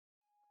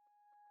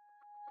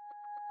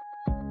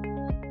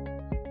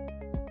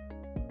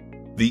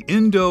The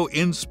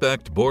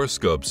EndoInspect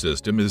Borescope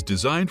system is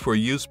designed for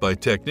use by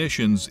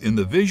technicians in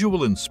the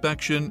visual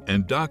inspection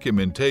and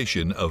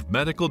documentation of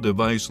medical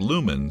device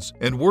lumens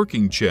and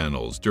working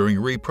channels during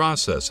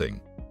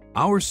reprocessing.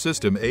 Our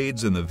system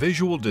aids in the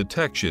visual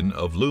detection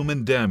of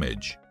lumen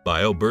damage,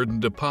 bioburden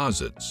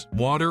deposits,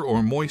 water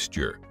or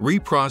moisture,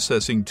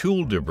 reprocessing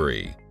tool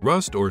debris,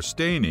 rust or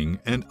staining,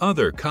 and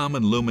other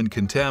common lumen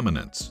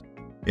contaminants.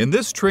 In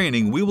this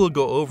training, we will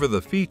go over the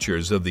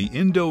features of the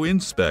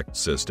EndoInspect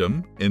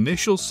system,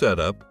 initial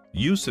setup,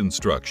 use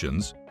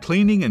instructions,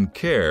 cleaning and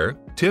care,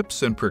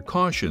 tips and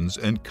precautions,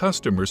 and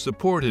customer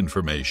support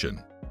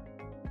information.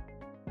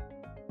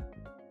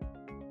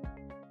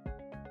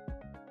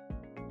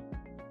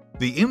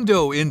 The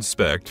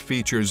EndoInspect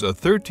features a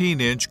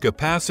 13-inch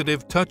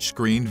capacitive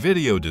touchscreen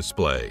video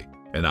display,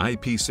 an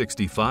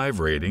IP65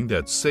 rating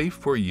that's safe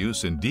for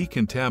use in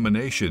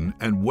decontamination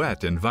and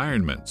wet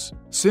environments,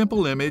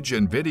 simple image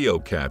and video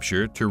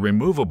capture to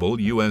removable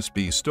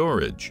USB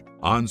storage,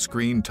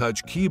 on-screen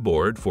touch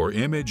keyboard for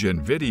image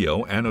and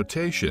video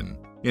annotation,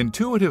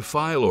 intuitive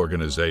file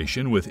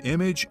organization with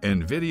image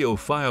and video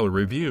file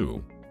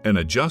review, an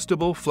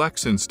adjustable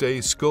flex and stay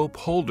scope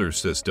holder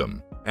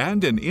system,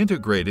 and an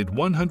integrated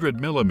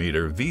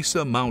 100mm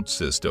VISA mount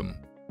system.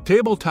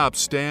 Tabletop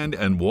stand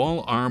and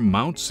wall arm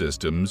mount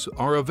systems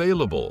are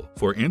available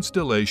for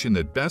installation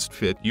that best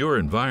fit your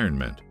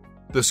environment.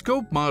 The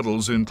scope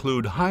models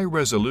include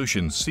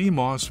high-resolution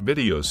CMOS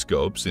video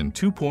scopes in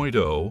 2.0,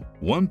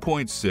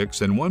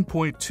 1.6, and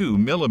 1.2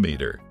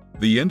 mm,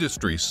 the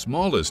industry's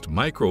smallest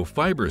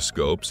microfiber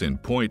scopes in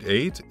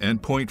 0.8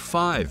 and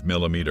 0.5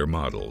 mm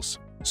models,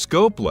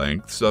 scope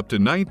lengths up to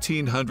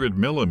 1900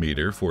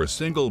 mm for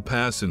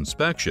single-pass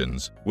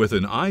inspections with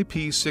an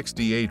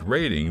IP68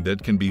 rating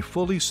that can be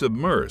fully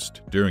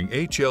submersed during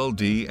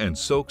HLD and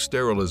soak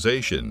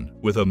sterilization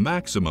with a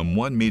maximum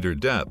 1 meter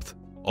depth.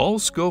 All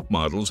scope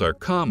models are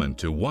common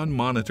to one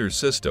monitor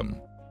system.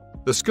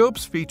 The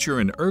scopes feature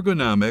an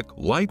ergonomic,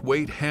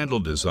 lightweight handle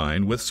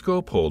design with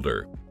scope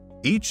holder.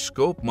 Each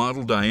scope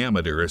model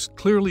diameter is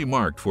clearly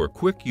marked for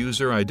quick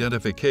user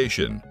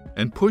identification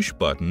and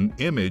push-button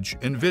image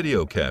and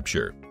video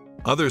capture.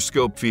 Other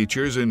scope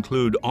features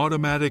include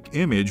automatic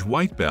image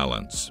white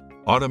balance,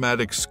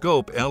 automatic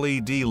scope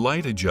LED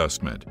light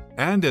adjustment,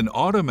 and an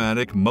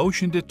automatic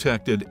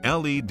motion-detected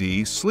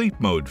LED sleep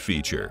mode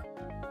feature.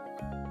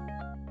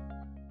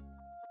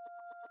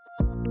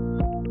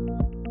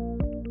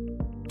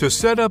 To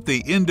set up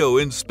the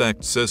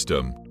EndoInspect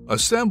system,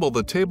 assemble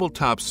the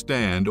tabletop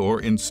stand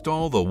or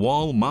install the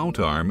wall mount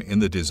arm in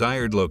the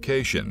desired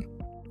location.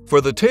 For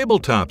the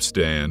tabletop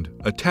stand,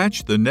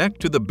 attach the neck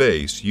to the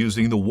base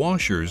using the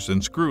washers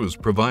and screws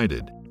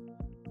provided.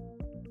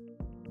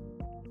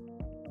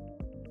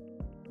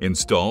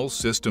 Install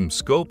system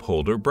scope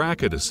holder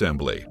bracket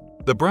assembly.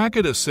 The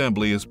bracket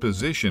assembly is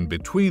positioned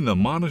between the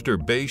monitor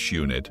base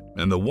unit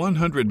and the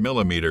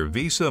 100mm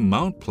VISA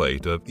mount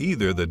plate of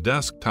either the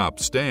desktop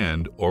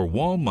stand or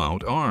wall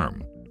mount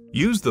arm.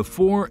 Use the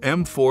 4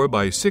 M4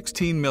 by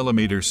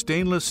 16mm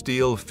stainless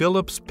steel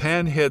Phillips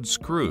pan head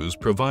screws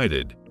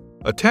provided.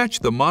 Attach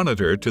the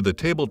monitor to the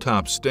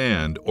tabletop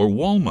stand or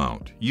wall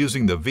mount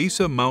using the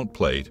VISA mount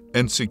plate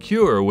and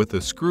secure with the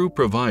screw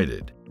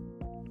provided.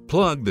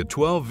 Plug the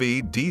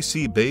 12V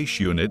DC base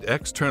unit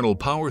external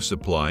power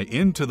supply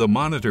into the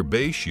monitor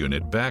base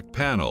unit back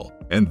panel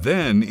and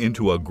then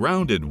into a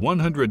grounded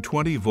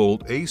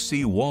 120-volt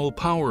AC wall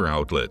power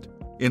outlet.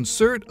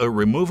 Insert a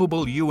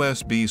removable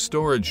USB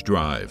storage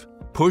drive.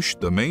 Push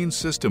the main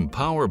system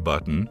power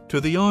button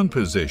to the on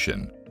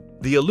position.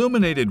 The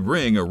illuminated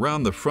ring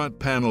around the front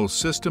panel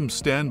system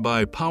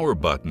standby power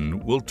button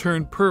will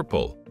turn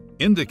purple,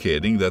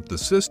 indicating that the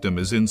system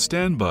is in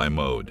standby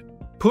mode.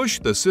 Push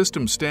the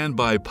system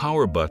standby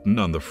power button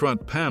on the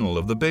front panel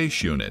of the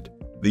base unit.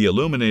 The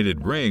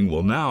illuminated ring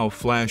will now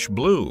flash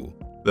blue.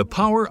 The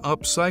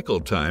power-up cycle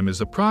time is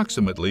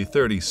approximately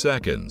 30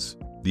 seconds.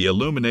 The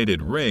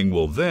illuminated ring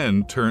will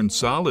then turn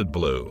solid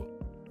blue.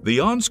 The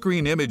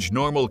on-screen image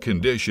normal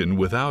condition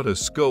without a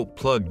scope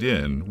plugged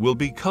in will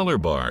be color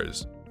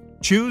bars.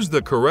 Choose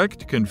the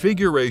correct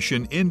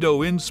configuration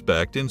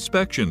EndoInspect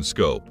inspection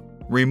scope.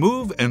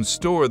 Remove and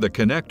store the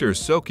connector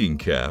soaking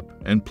cap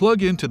and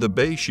plug into the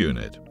base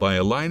unit by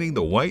aligning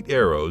the white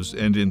arrows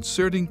and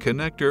inserting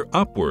connector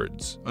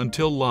upwards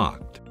until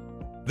locked.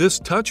 This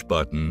touch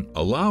button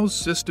allows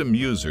system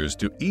users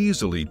to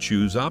easily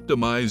choose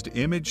optimized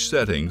image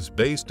settings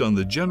based on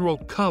the general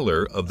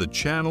color of the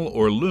channel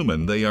or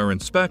lumen they are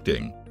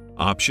inspecting.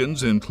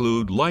 Options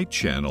include light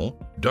channel,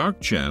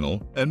 dark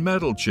channel, and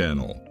metal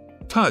channel.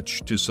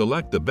 Touch to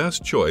select the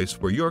best choice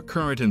for your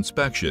current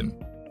inspection.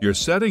 Your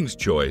settings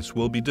choice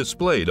will be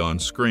displayed on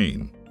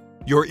screen.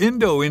 Your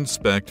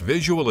EndoInspect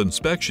visual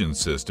inspection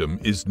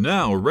system is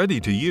now ready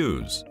to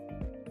use.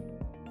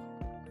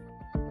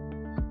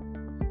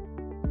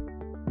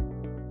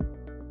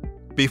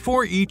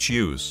 Before each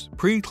use,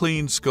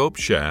 pre-clean scope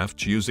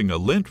shafts using a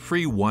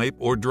lint-free wipe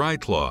or dry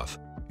cloth.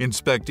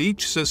 Inspect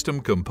each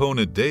system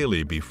component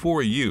daily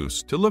before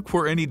use to look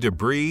for any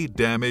debris,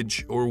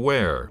 damage, or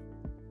wear.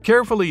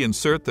 Carefully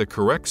insert the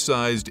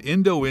correct-sized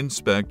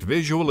EndoInspect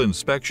visual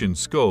inspection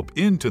scope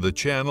into the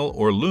channel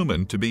or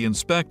lumen to be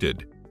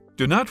inspected.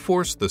 Do not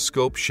force the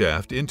scope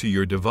shaft into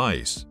your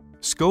device.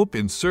 Scope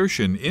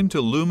insertion into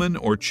lumen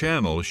or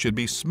channel should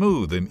be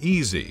smooth and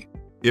easy.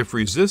 If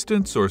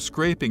resistance or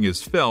scraping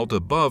is felt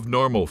above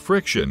normal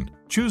friction,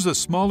 choose a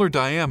smaller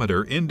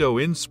diameter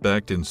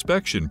EndoInspect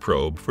inspection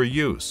probe for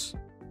use.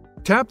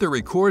 Tap the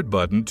record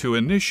button to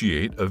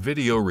initiate a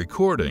video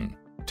recording.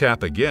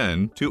 Tap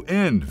again to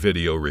end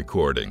video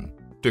recording.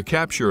 To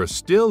capture a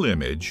still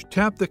image,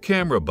 tap the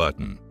camera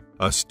button.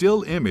 A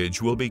still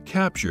image will be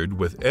captured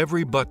with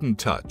every button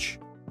touch.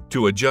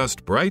 To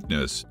adjust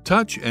brightness,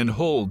 touch and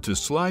hold to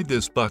slide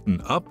this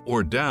button up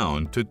or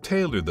down to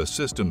tailor the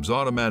system's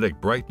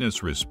automatic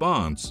brightness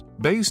response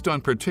based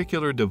on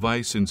particular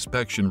device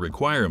inspection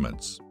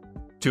requirements.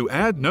 To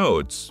add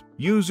notes,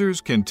 users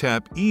can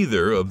tap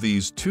either of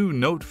these two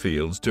note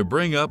fields to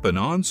bring up an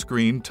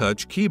on-screen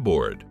touch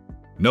keyboard.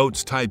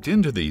 Notes typed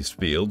into these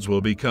fields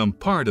will become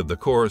part of the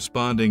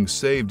corresponding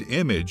saved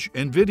image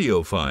and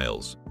video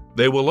files.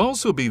 They will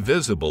also be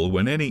visible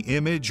when any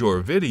image or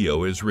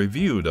video is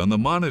reviewed on the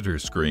monitor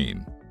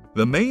screen.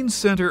 The main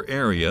center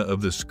area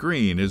of the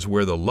screen is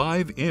where the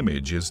live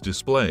image is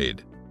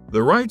displayed.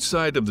 The right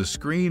side of the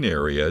screen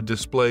area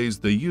displays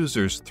the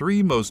user's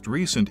 3 most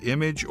recent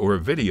image or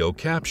video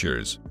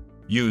captures.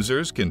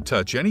 Users can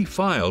touch any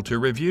file to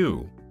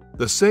review.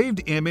 The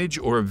saved image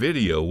or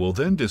video will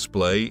then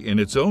display in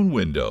its own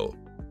window.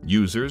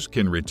 Users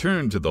can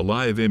return to the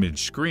live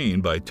image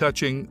screen by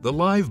touching the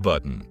Live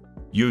button.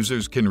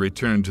 Users can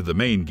return to the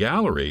main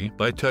gallery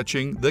by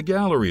touching the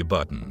Gallery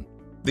button.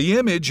 The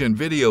image and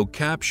video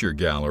capture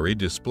gallery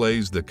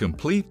displays the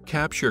complete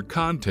capture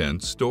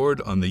content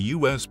stored on the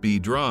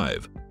USB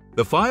drive.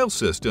 The file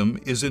system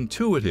is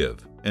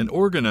intuitive and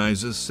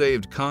organizes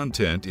saved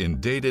content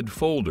in dated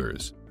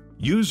folders.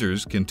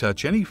 Users can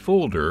touch any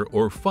folder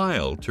or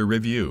file to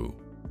review.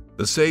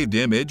 The saved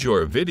image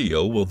or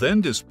video will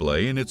then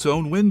display in its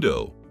own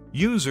window.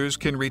 Users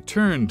can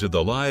return to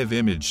the live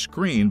image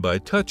screen by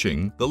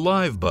touching the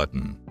Live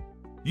button.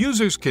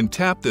 Users can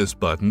tap this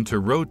button to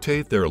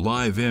rotate their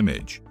live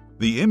image.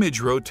 The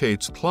image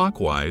rotates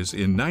clockwise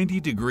in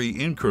 90-degree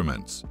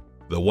increments.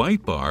 The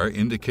white bar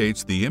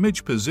indicates the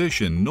image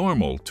position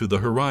normal to the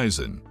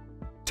horizon.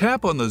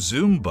 Tap on the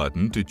Zoom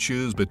button to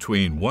choose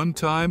between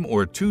 1-time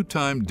or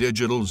 2-time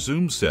digital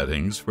zoom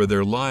settings for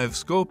their live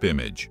scope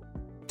image.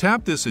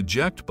 Tap this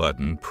Eject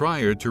button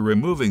prior to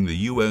removing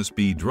the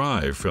USB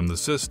drive from the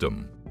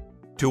system.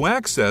 To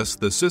access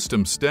the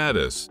system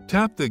status,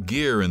 tap the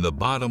gear in the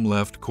bottom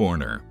left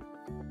corner.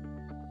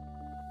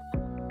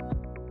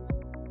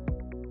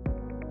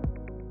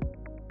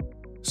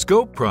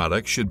 Scope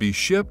products should be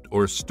shipped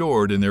or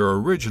stored in their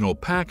original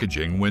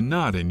packaging when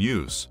not in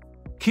use.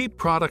 Keep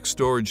product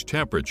storage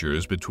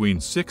temperatures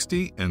between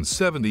 60 and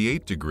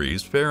 78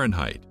 degrees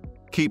Fahrenheit.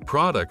 Keep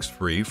products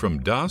free from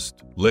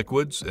dust,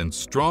 liquids, and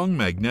strong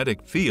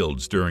magnetic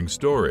fields during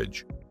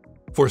storage.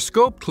 For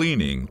scope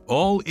cleaning,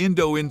 all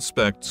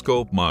EndoInspect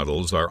scope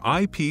models are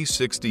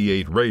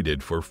IP68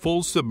 rated for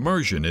full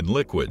submersion in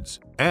liquids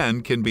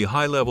and can be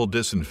high-level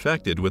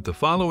disinfected with the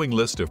following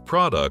list of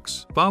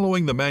products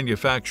following the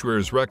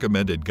manufacturer's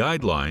recommended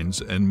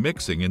guidelines and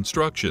mixing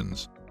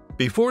instructions.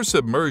 Before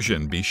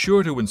submersion, be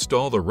sure to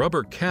install the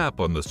rubber cap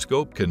on the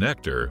scope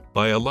connector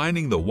by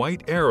aligning the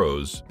white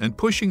arrows and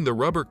pushing the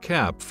rubber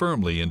cap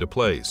firmly into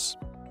place.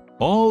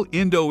 All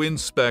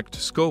EndoInspect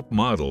scope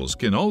models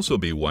can also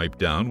be wiped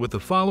down with the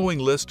following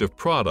list of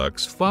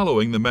products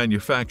following the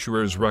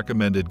manufacturer's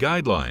recommended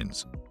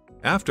guidelines.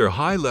 After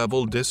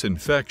high-level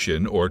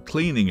disinfection or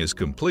cleaning is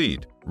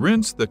complete,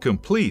 rinse the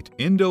complete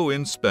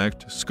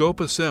EndoInspect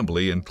scope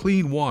assembly in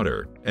clean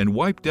water and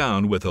wipe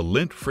down with a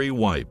lint-free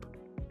wipe.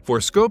 For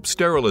scope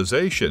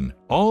sterilization,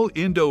 all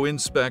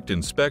EndoInspect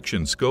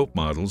inspection scope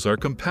models are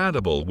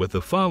compatible with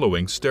the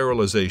following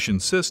sterilization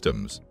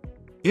systems.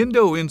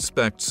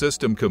 EndoInspect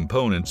system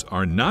components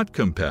are not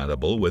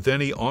compatible with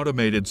any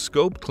automated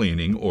scope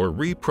cleaning or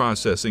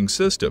reprocessing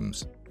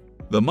systems.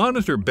 The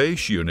monitor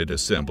base unit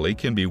assembly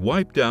can be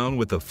wiped down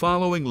with the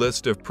following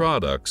list of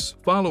products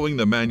following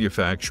the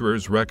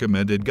manufacturer's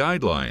recommended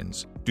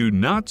guidelines. Do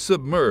not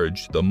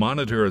submerge the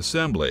monitor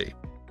assembly.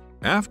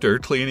 After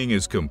cleaning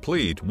is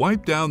complete,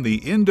 wipe down the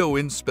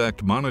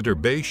EndoInspect monitor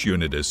base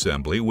unit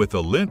assembly with a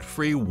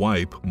lint-free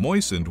wipe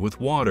moistened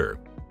with water.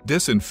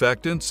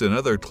 Disinfectants and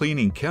other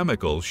cleaning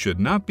chemicals should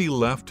not be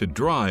left to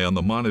dry on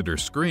the monitor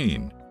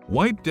screen.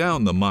 Wipe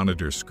down the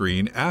monitor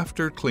screen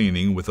after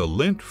cleaning with a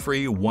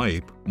lint-free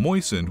wipe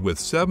moistened with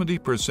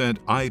 70%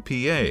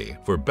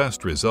 IPA for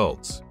best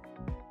results.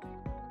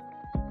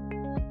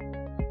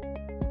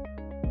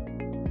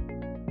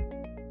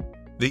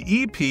 The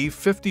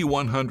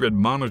EP5100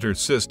 monitor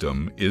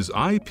system is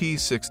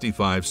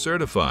IP65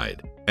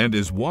 certified and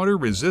is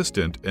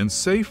water-resistant and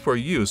safe for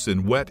use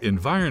in wet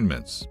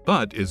environments,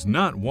 but is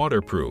not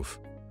waterproof.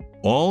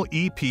 All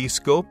EP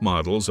scope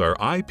models are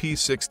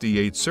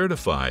IP68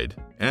 certified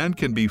and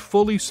can be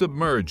fully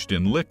submerged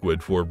in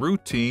liquid for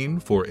routine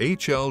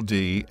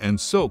HLD and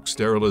soak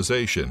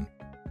sterilization.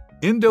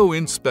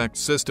 EndoInspect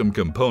system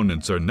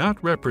components are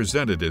not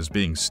represented as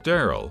being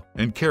sterile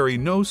and carry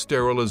no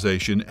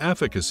sterilization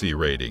efficacy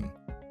rating.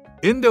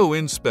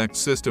 EndoInspect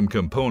system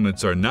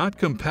components are not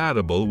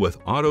compatible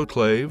with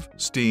autoclave,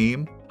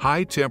 steam,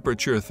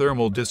 high-temperature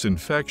thermal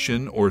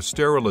disinfection, or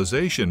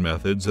sterilization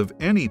methods of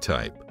any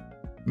type.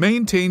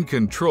 Maintain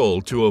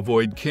control to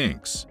avoid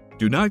kinks.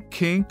 Do not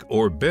kink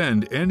or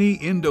bend any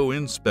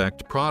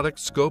EndoInspect product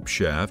scope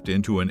shaft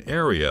into an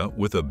area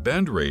with a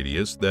bend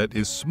radius that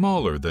is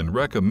smaller than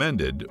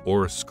recommended,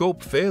 or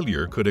scope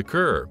failure could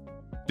occur.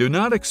 Do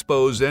not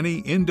expose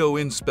any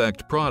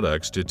EndoInspect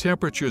products to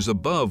temperatures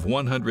above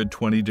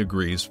 120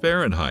 degrees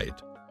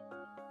Fahrenheit.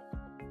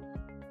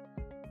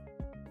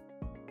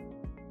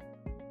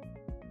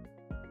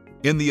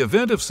 In the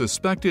event of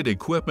suspected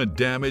equipment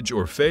damage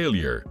or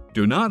failure,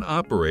 do not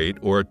operate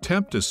or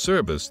attempt to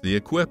service the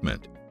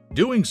equipment.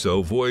 Doing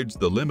so voids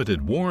the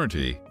limited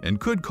warranty and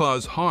could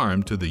cause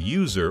harm to the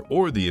user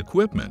or the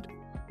equipment.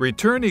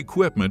 Return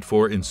equipment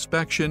for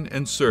inspection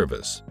and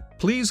service.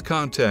 Please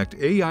contact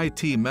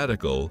AIT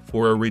Medical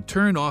for a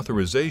return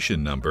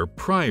authorization number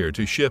prior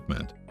to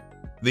shipment.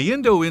 The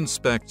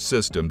EndoInspect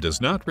system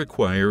does not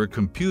require a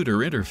computer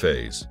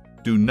interface.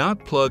 Do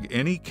not plug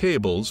any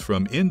cables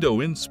from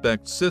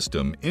EndoInspect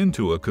system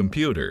into a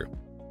computer.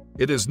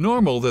 It is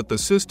normal that the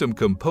system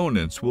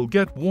components will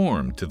get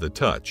warm to the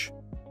touch.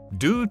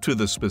 Due to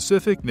the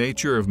specific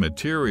nature of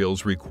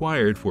materials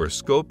required for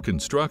scope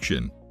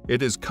construction,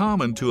 it is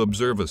common to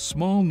observe a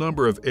small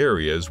number of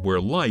areas where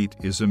light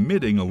is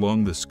emitting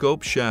along the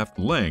scope shaft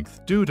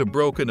length due to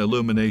broken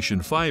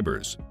illumination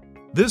fibers.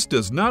 This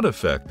does not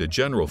affect the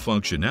general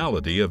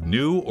functionality of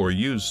new or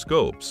used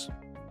scopes.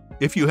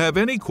 If you have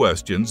any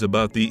questions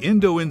about the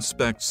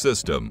EndoInspect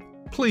system,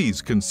 please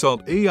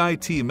consult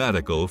AIT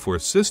Medical for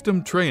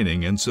system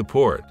training and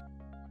support.